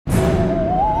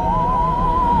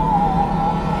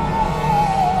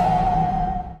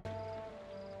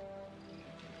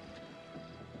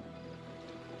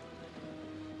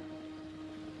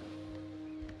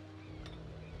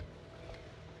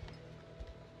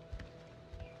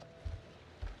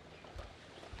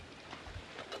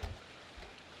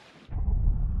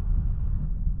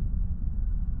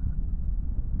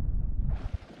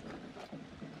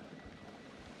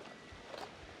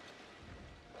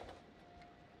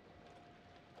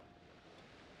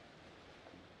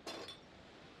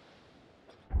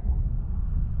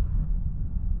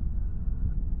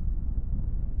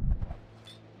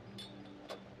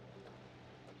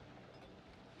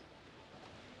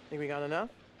Think we got enough?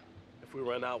 If we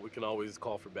run out, we can always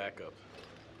call for backup.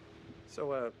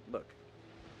 So, look.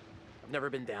 I've never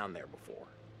been down there before.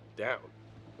 Down?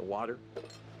 The water,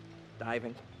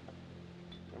 diving.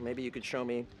 Or maybe you could show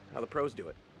me how the pros do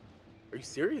it. Are you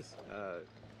serious?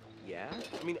 Yeah?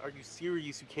 I mean, are you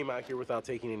serious you came out here without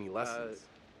taking any lessons?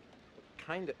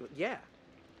 Kinda, yeah.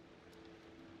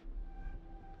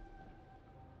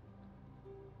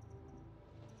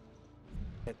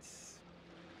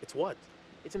 It's what?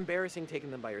 It's embarrassing taking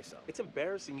them by yourself. It's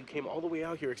embarrassing you came all the way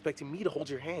out here expecting me to hold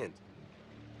your hand.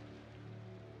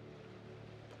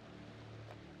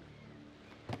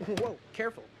 Whoa,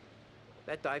 careful.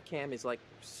 That dive cam is like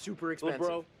super expensive.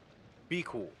 Little bro, be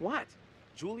cool. What?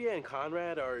 Julia and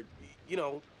Conrad are, you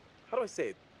know, how do I say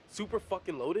it? Super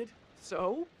fucking loaded.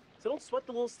 So? So don't sweat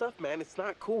the little stuff, man. It's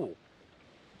not cool.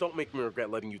 Don't make me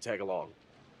regret letting you tag along.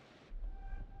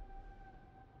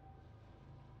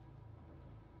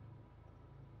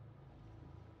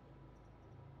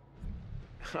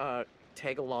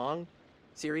 Tag along?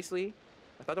 Seriously?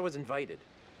 I thought I was invited.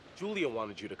 Julia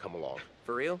wanted you to come along.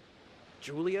 For real?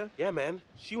 Julia? Yeah, man.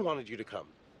 She wanted you to come.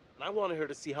 And I wanted her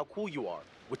to see how cool you are,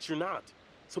 which you're not.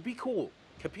 So be cool.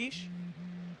 Capiche?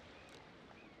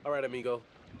 All right, amigo.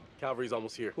 Calvary's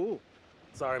almost here. Cool.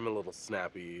 Sorry I'm a little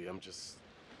snappy. I'm just...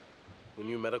 We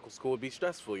knew medical school would be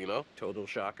stressful, you know? Total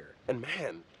shocker. And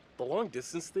man, the long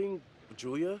distance thing with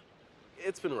Julia,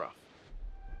 it's been rough.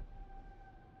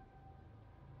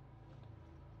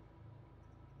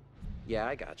 Yeah,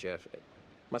 I gotcha. It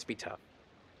must be tough.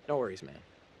 No worries, man.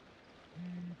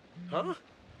 Huh?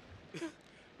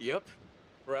 Yep.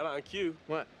 Right on cue.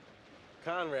 What?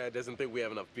 Conrad doesn't think we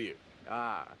have enough beer.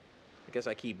 Ah, I guess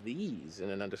I keep these in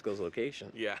an undisclosed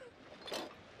location. Yeah.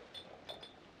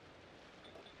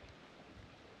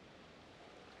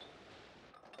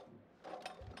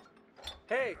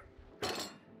 Hey.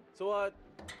 So,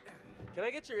 can I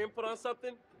get your input on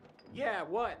something? Yeah,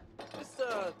 what? Just,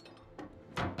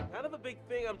 kind of a big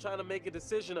thing I'm trying to make a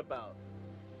decision about.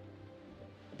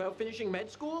 About finishing med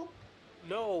school?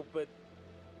 No, but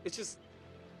it's just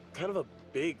kind of a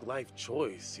big life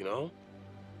choice, you know?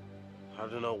 I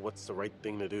don't know what's the right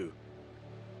thing to do.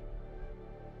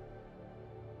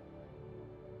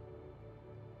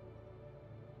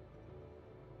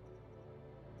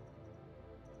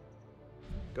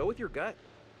 Go with your gut.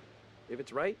 If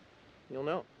it's right, you'll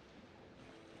know.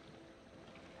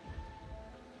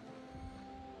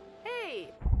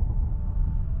 Hey!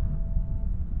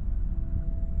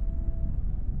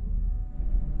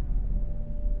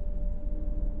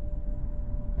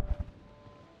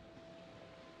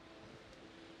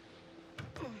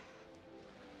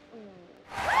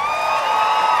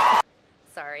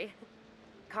 Sorry.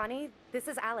 Connie, this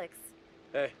is Alex.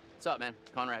 Hey. What's up, man?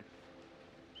 Conrad.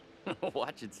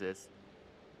 Watch it, sis.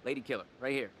 Lady killer,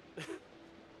 right here.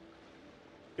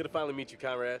 Good to finally meet you,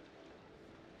 Conrad.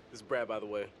 This is Brad, by the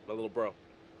way, my little bro.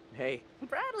 Hey.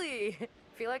 Bradley!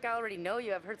 Feel like I already know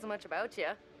you. I've heard so much about you.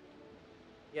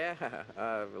 Yeah,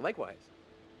 likewise.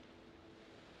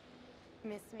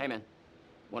 Miss me? Hey, man.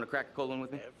 Want to crack a cold one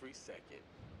with me? Every second.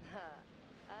 Huh.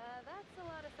 That's a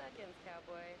lot of seconds,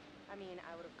 cowboy. I mean,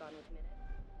 I would have gone with minutes.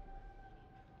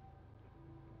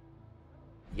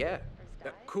 Yeah.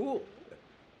 First dive? Cool.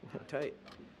 Tight.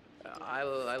 I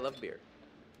love beer.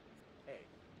 Hey,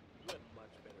 you had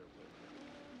much better with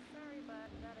Sorry, but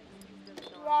that excuse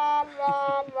does not...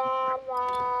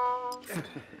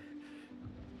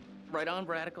 Right on,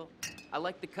 Bradical. I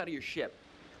like the cut of your ship.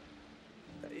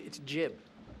 It's jib.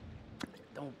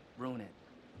 Don't ruin it.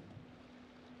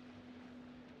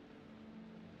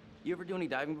 You ever do any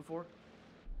diving before?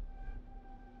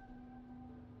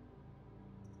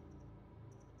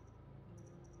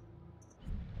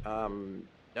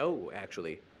 No,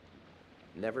 actually.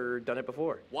 Never done it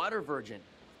before. Water virgin.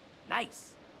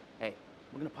 Nice. Hey,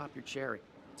 we're gonna pop your cherry.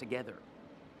 Together.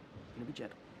 Gonna be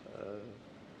gentle.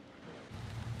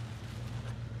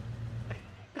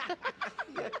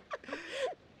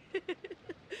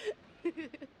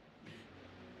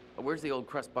 Where's the old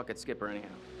crust bucket skipper anyhow?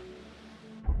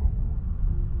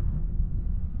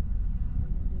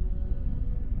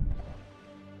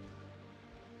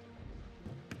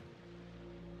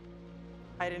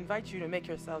 I'd invite you to make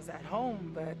yourselves at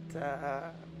home, but,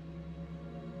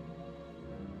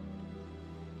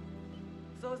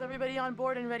 So is everybody on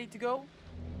board and ready to go?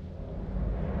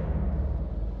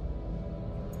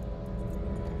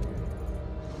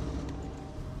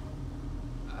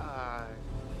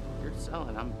 You're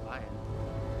selling, I'm buying.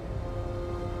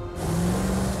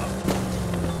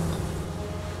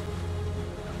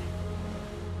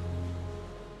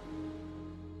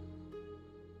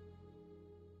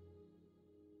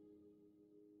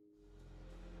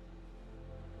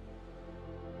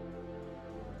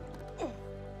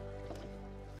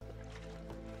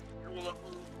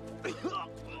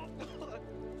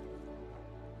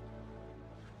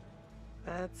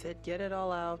 That's it. Get it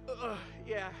all out.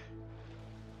 Yeah.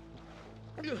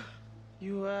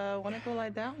 You, want to go lie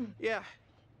down? Yeah.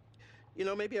 You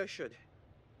know, maybe I should.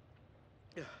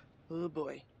 Oh,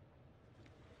 boy.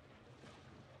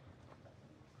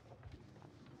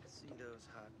 See those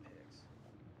hot pics.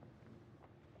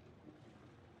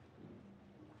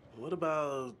 What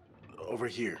about over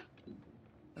here?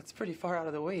 That's pretty far out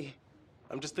of the way.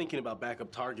 I'm just thinking about backup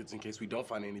targets in case we don't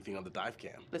find anything on the dive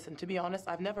cam. Listen, to be honest,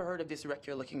 I've never heard of this wreck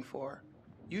you're looking for.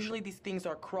 Usually these things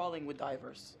are crawling with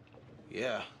divers.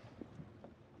 Yeah.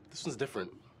 This one's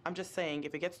different. I'm just saying,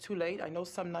 if it gets too late, I know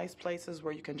some nice places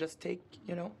where you can just take,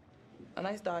 you know, a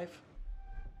nice dive.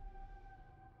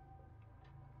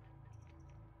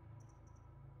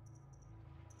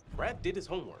 Brad did his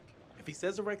homework. If he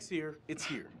says the wreck's here, it's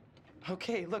here.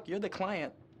 Okay, look, you're the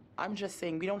client. I'm just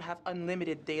saying we don't have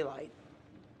unlimited daylight.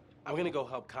 I'm gonna go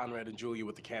help Conrad and Julia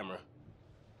with the camera.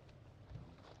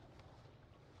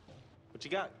 What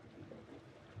you got?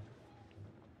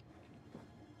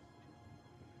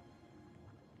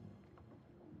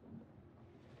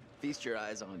 Feast your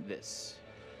eyes on this.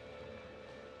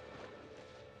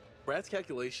 Brad's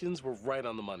calculations were right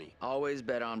on the money. Always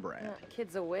bet on Brad.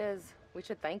 Kid's a whiz. We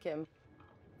should thank him.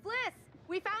 Fliss,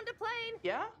 we found a plane.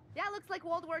 Yeah? Yeah, looks like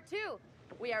World War II.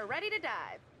 We are ready to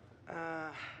dive.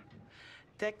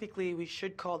 Technically, we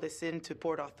should call this in to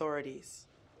port authorities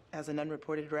as an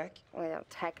unreported wreck. Well,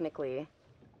 technically.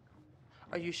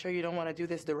 Are you sure you don't want to do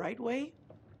this the right way?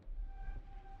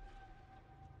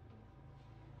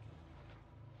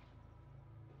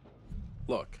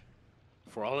 Look,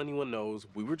 for all anyone knows,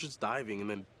 we were just diving and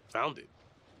then found it.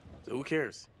 So who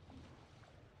cares?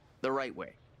 The right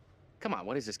way. Come on,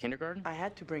 what is this, kindergarten? I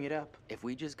had to bring it up. If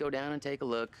we just go down and take a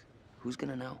look, who's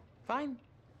gonna know? Fine.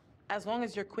 As long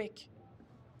as you're quick.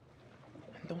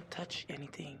 And don't touch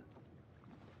anything.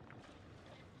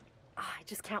 I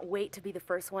just can't wait to be the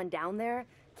first one down there.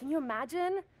 Can you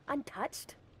imagine?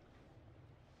 Untouched?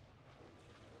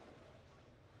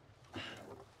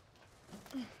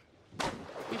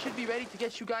 We should be ready to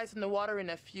get you guys in the water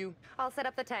in a few. I'll set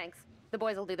up the tanks. The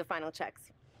boys will do the final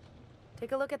checks.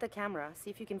 Take a look at the camera, see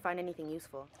if you can find anything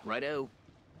useful. Righto.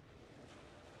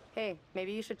 Hey,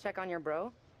 maybe you should check on your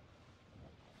bro?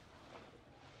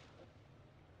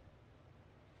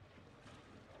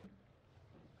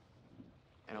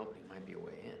 An opening might be a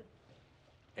way in.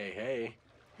 Hey, hey.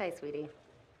 Hey, sweetie.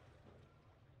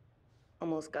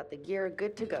 Almost got the gear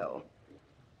good to go.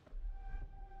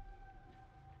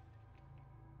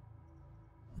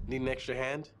 Need an extra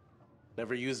hand?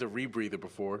 Never used a rebreather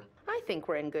before. I think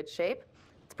we're in good shape.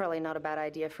 It's probably not a bad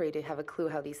idea for you to have a clue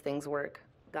how these things work.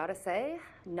 Gotta say,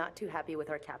 not too happy with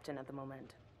our captain at the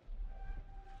moment.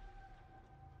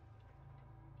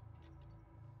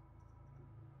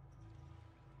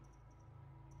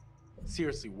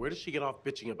 Seriously, where does she get off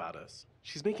bitching about us?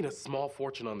 She's making a small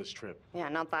fortune on this trip. Yeah,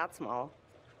 not that small.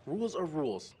 Rules are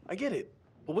rules. I get it.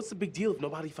 But what's the big deal if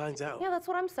nobody finds out? Yeah, that's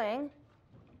what I'm saying.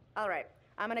 All right,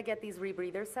 I'm gonna get these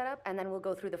rebreathers set up, and then we'll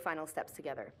go through the final steps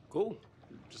together. Cool.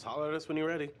 Just holler at us when you're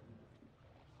ready.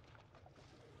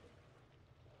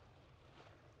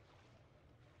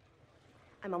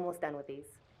 I'm almost done with these.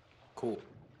 Cool.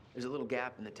 There's a little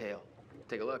gap in the tail.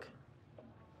 Take a look.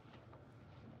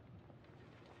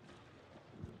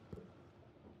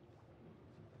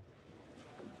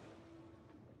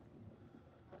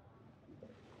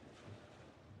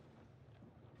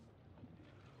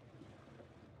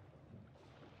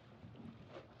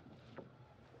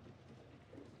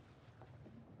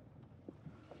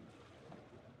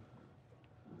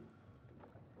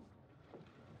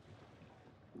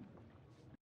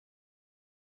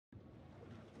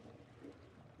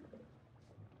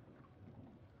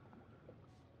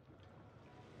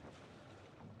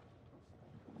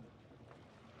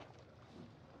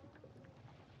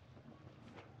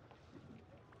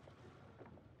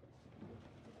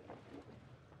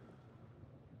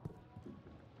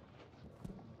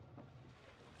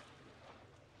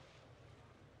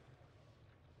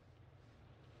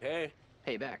 Hey.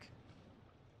 Hey, back.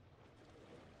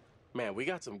 Man, we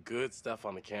got some good stuff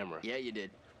on the camera. Yeah, you did.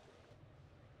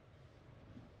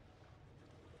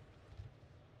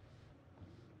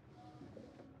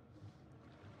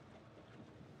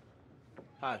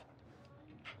 Hi.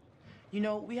 You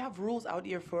know, we have rules out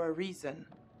here for a reason.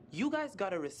 You guys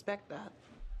gotta respect that.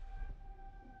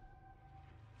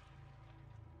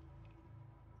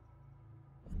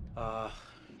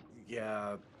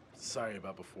 Yeah, sorry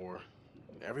about before.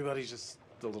 Everybody's just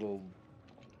a little...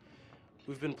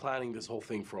 We've been planning this whole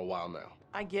thing for a while now.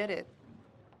 I get it.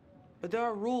 But there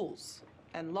are rules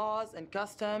and laws and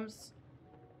customs.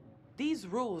 These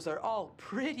rules are all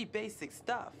pretty basic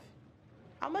stuff.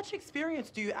 How much experience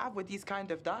do you have with these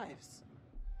kind of dives?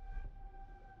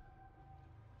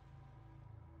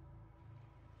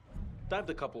 Dived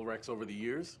a couple wrecks over the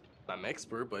years. Not an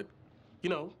expert, but, you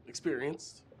know,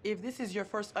 experienced. If this is your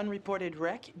first unreported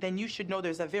wreck, then you should know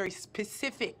there's a very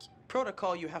specific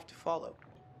protocol you have to follow.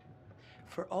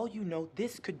 For all you know,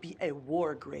 this could be a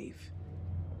war grave.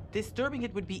 Disturbing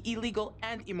it would be illegal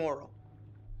and immoral.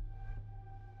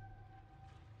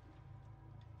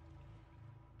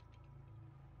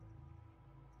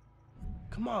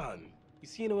 Come on. You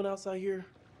see anyone else out here?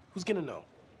 Who's gonna know?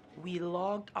 We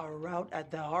logged our route at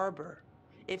the harbor.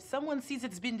 If someone sees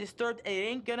it's been disturbed, it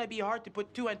ain't gonna be hard to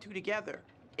put two and two together.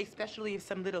 Especially if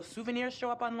some little souvenirs show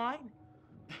up online.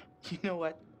 You know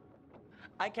what?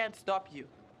 I can't stop you.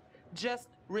 Just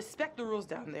respect the rules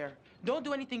down there. Don't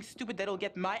do anything stupid that'll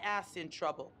get my ass in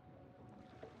trouble.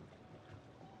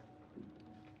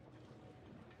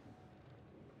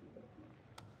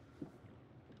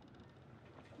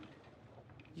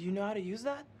 You know how to use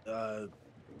that?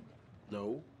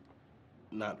 No.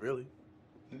 Not really.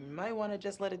 You might want to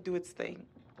just let it do its thing.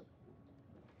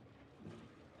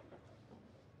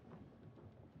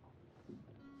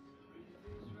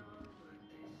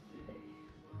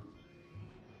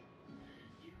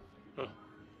 Huh.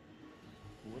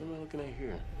 What am I looking at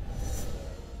here?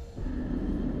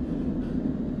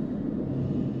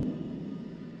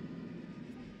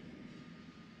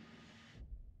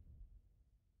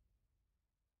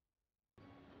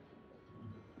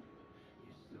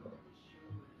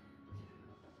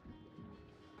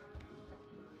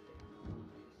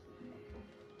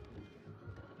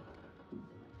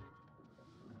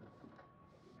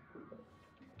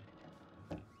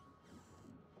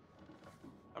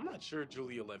 I'm not sure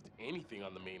Julia left anything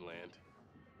on the mainland.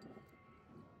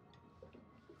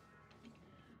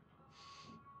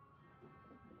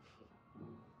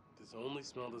 This only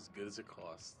smelled as good as it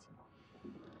cost.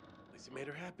 At least it made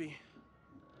her happy.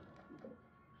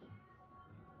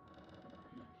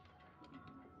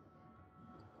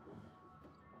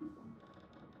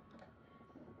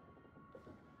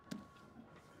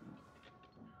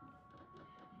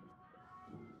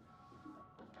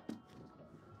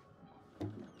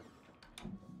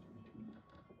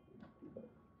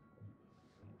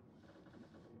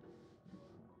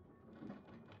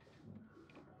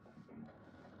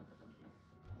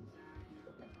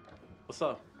 What's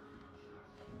up?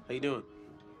 How you doing?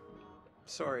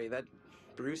 Sorry, that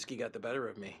brewski got the better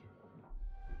of me.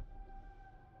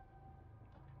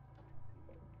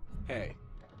 Hey,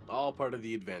 all part of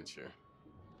the adventure.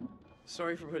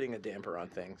 Sorry for putting a damper on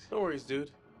things. No worries,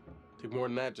 dude. Took more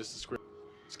than that just to script.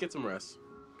 Just get some rest.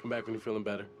 Come back when you're feeling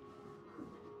better.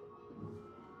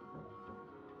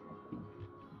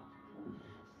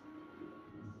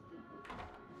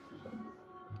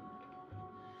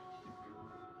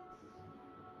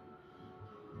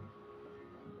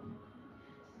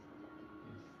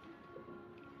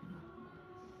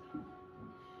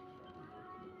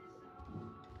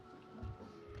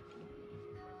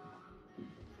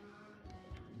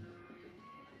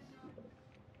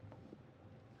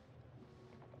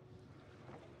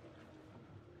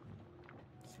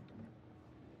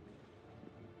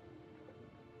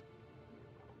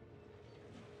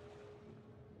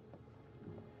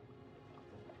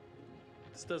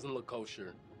 This doesn't look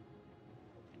kosher.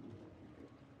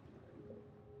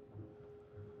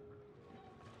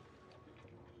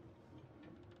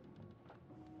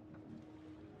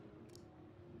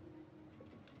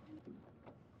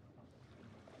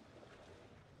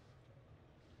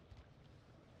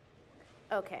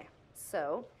 Okay,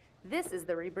 so this is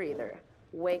the rebreather.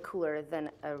 Way cooler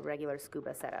than a regular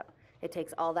scuba setup. It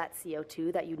takes all that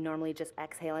CO2 that you'd normally just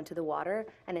exhale into the water,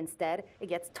 and instead, it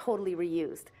gets totally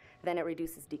reused. Then it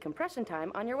reduces decompression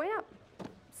time on your way up.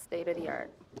 State of the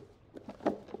art.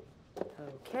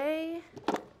 Okay,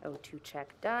 O2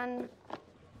 check done.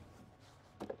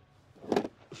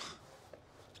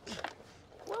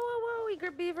 Whoa,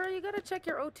 eager beaver, you gotta check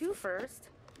your O2 first.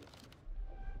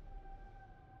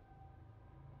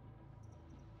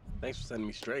 Thanks for setting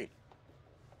me straight.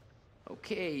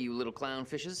 Okay, you little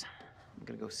clownfishes. I'm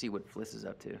gonna go see what Fliss is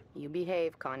up to. You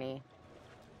behave, Connie.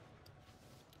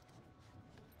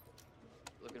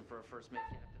 Looking for a first mate,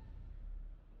 Captain.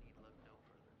 Need look no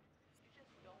further. You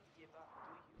just don't give up,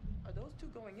 do you? Are those two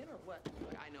going in or what?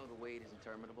 Look, I know the wait is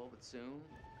interminable, but soon.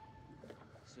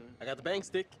 I got the bang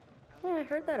stick. Yeah, I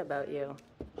heard that about you.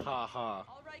 Ha ha.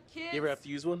 All right, kids. You ever have to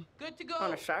use one? Good to go.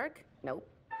 On a shark? Nope.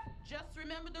 Just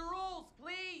remember the rules,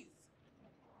 please.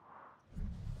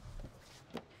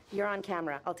 You're on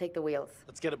camera. I'll take the wheels.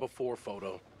 Let's get a before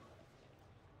photo.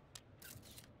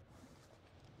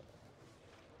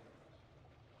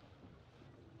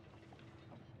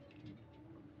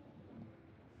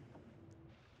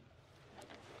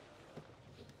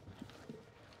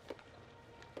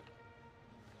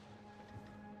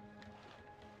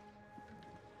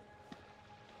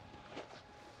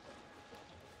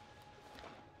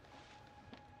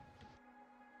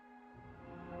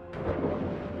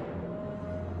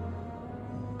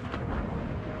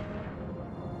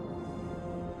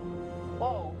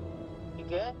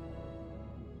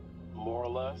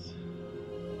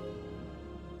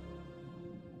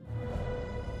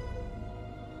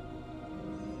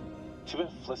 Too bad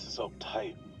Fliss is so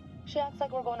uptight. She acts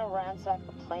like we're going to ransack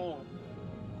the plane.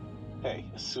 Hey,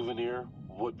 a souvenir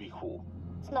would be cool.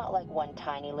 It's not like one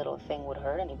tiny little thing would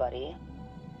hurt anybody.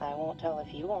 I won't tell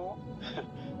if you won't.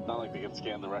 Not like they can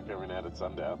scan the wreck every night at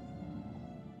sundown.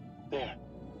 There.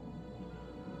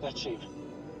 That shape.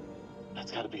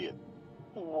 That's gotta be it.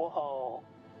 Whoa.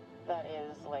 That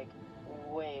is, like,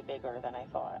 way bigger than I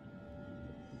thought.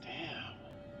 Damn.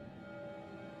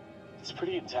 It's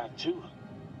pretty intact, too.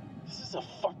 This is a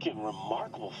fucking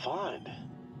remarkable find.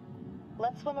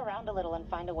 Let's swim around a little and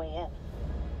find a way in.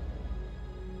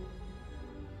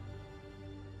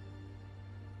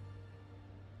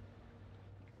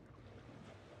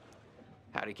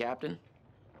 Howdy, Captain.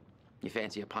 You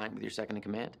fancy a pint with your second in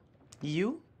command?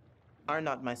 You are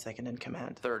not my second in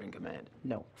command. Third in command.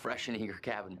 No. Fresh and eager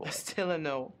cabin boy. Still a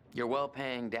no. Your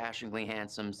well-paying, dashingly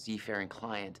handsome, seafaring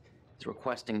client is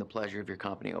requesting the pleasure of your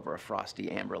company over a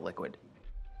frosty amber liquid.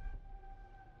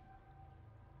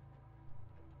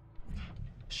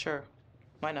 Sure.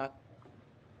 Why not?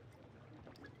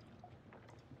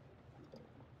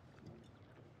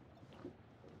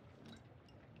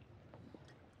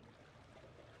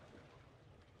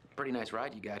 Pretty nice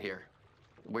ride you got here.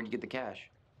 Where'd you get the cash?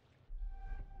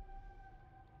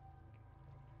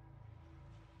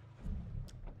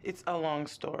 It's a long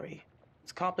story.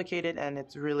 It's complicated and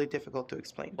it's really difficult to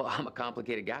explain. Well, I'm a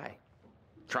complicated guy.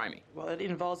 Try me. Well, it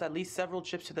involves at least several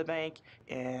trips to the bank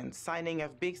and signing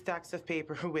of big stacks of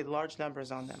paper with large numbers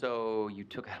on them. So you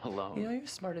took out a loan. You know, you're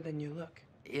smarter than you look.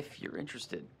 If you're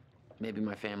interested, maybe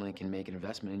my family can make an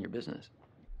investment in your business.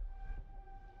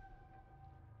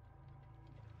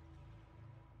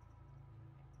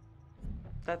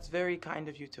 That's very kind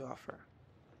of you to offer.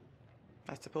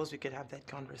 I suppose we could have that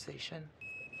conversation.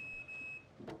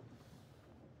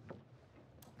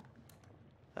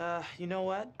 You know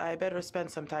what? I better spend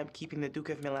some time keeping the Duke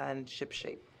of Milan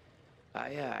shipshape.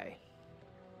 Aye, aye.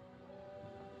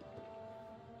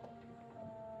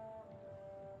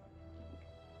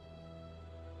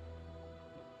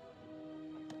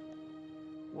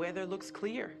 Weather looks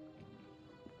clear.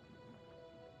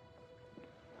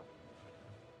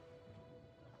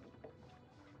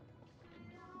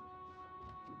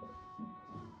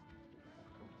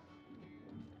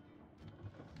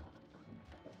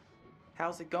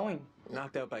 How's it going?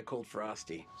 Knocked out by cold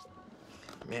frosty.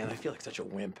 Man, I feel like such a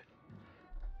wimp.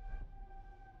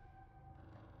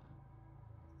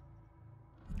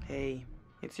 Hey,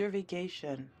 it's your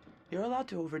vacation. You're allowed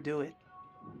to overdo it.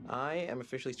 I am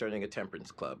officially starting a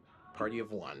temperance club. Party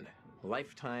of one.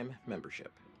 Lifetime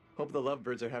membership. Hope the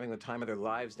lovebirds are having the time of their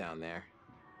lives down there.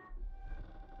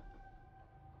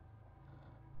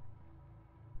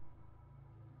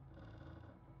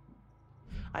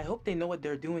 I hope they know what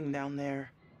they're doing down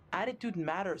there. Attitude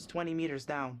matters 20 meters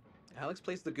down. Alex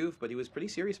plays the goof, but he was pretty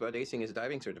serious about acing his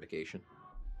diving certification.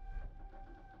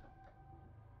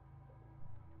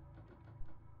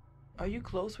 Are you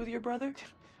close with your brother?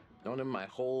 Known him my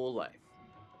whole life.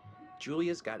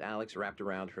 Julia's got Alex wrapped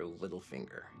around her little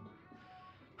finger.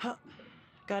 Huh.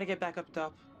 Gotta get back up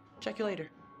top. Check you later.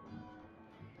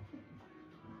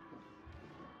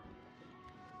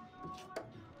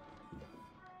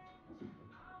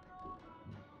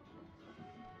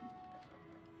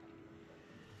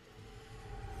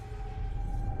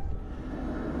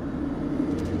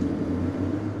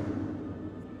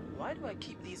 Why do I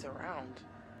keep these around?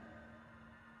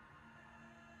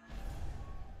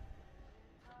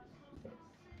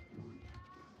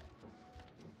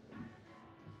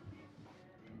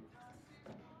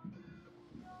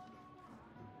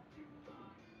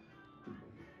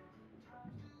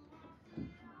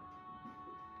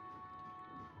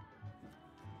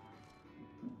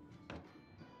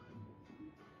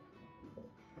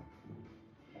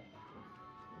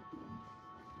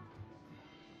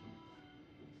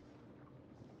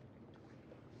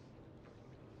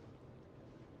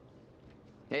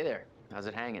 Hey there. How's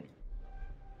it hanging?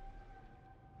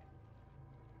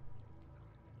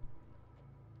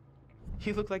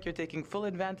 You look like you're taking full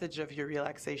advantage of your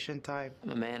relaxation time.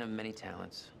 I'm a man of many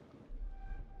talents.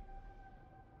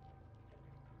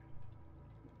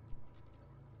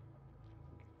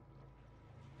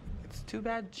 It's too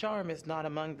bad charm is not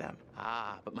among them.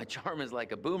 Ah, but my charm is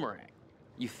like a boomerang.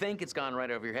 You think it's gone right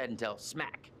over your head until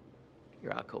smack.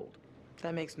 You're out cold.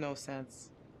 That makes no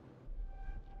sense.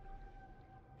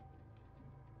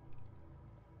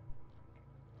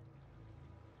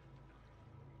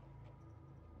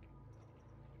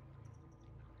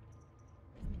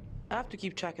 I have to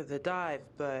keep track of the dive,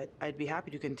 but I'd be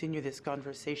happy to continue this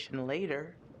conversation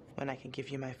later when I can give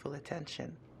you my full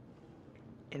attention.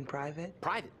 In private?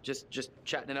 Private. Just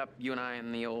chatting it up, you and I,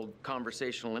 in the old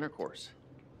conversational intercourse.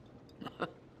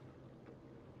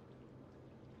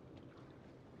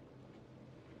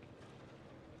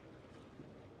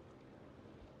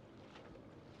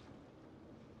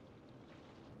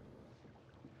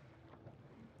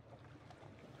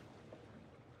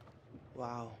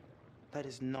 Wow, that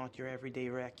is not your everyday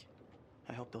wreck.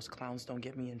 I hope those clowns don't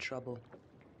get me in trouble.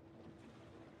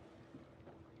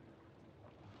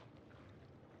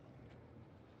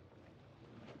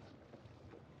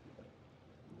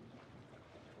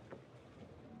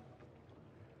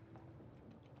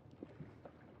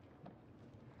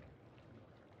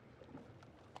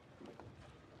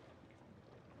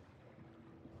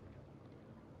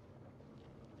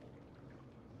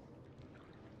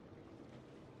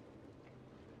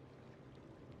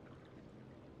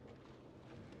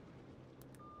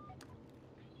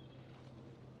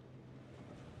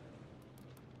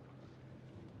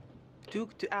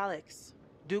 Duke to Alex.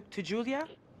 Duke to Julia?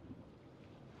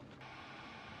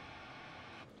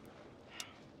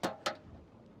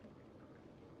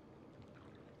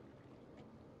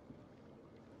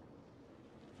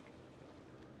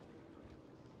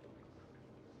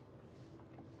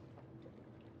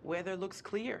 Weather looks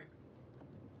clear.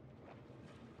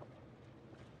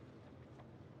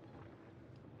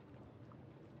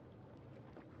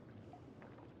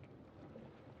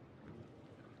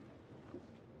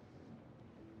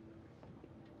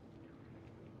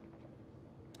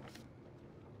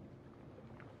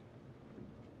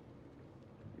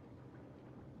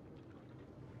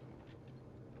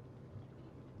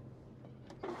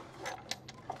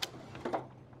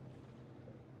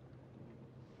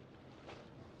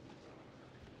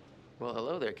 Well,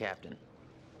 hello there, Captain.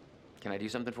 Can I do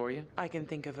something for you? I can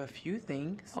think of a few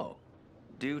things. Oh,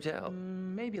 do tell.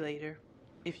 Maybe later,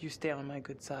 if you stay on my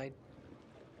good side.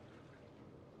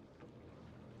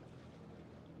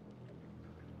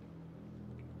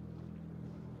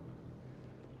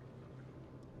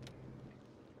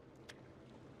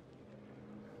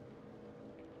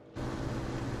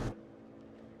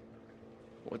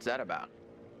 What's that about?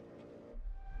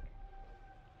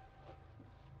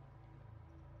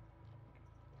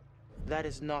 That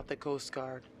is not the Coast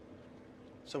Guard,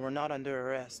 so we're not under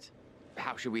arrest.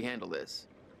 How should we handle this?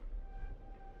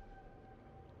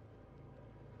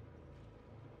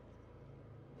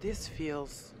 This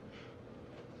feels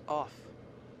off.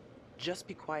 Just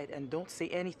be quiet and don't say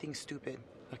anything stupid,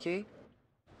 okay?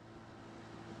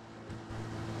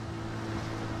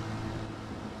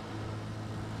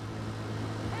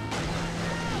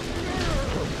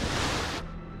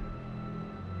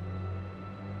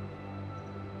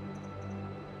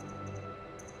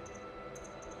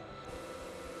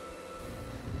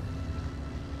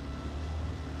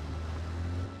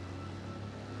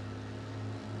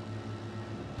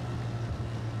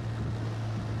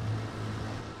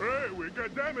 Hey, we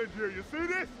got damage here. You see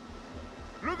this?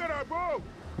 Look at our boat.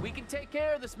 We can take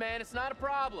care of this, man. It's not a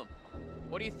problem.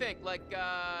 What do you think? Like,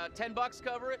 $10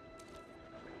 cover it?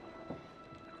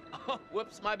 Oh,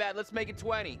 whoops, my bad. Let's make it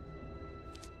 20.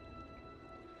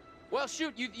 Well,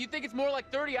 shoot, you think it's more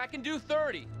like 30? I can do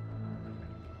 30.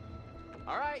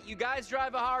 All right, you guys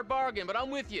drive a hard bargain, but I'm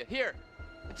with you. Here,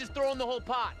 let's just throw in the whole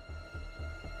pot.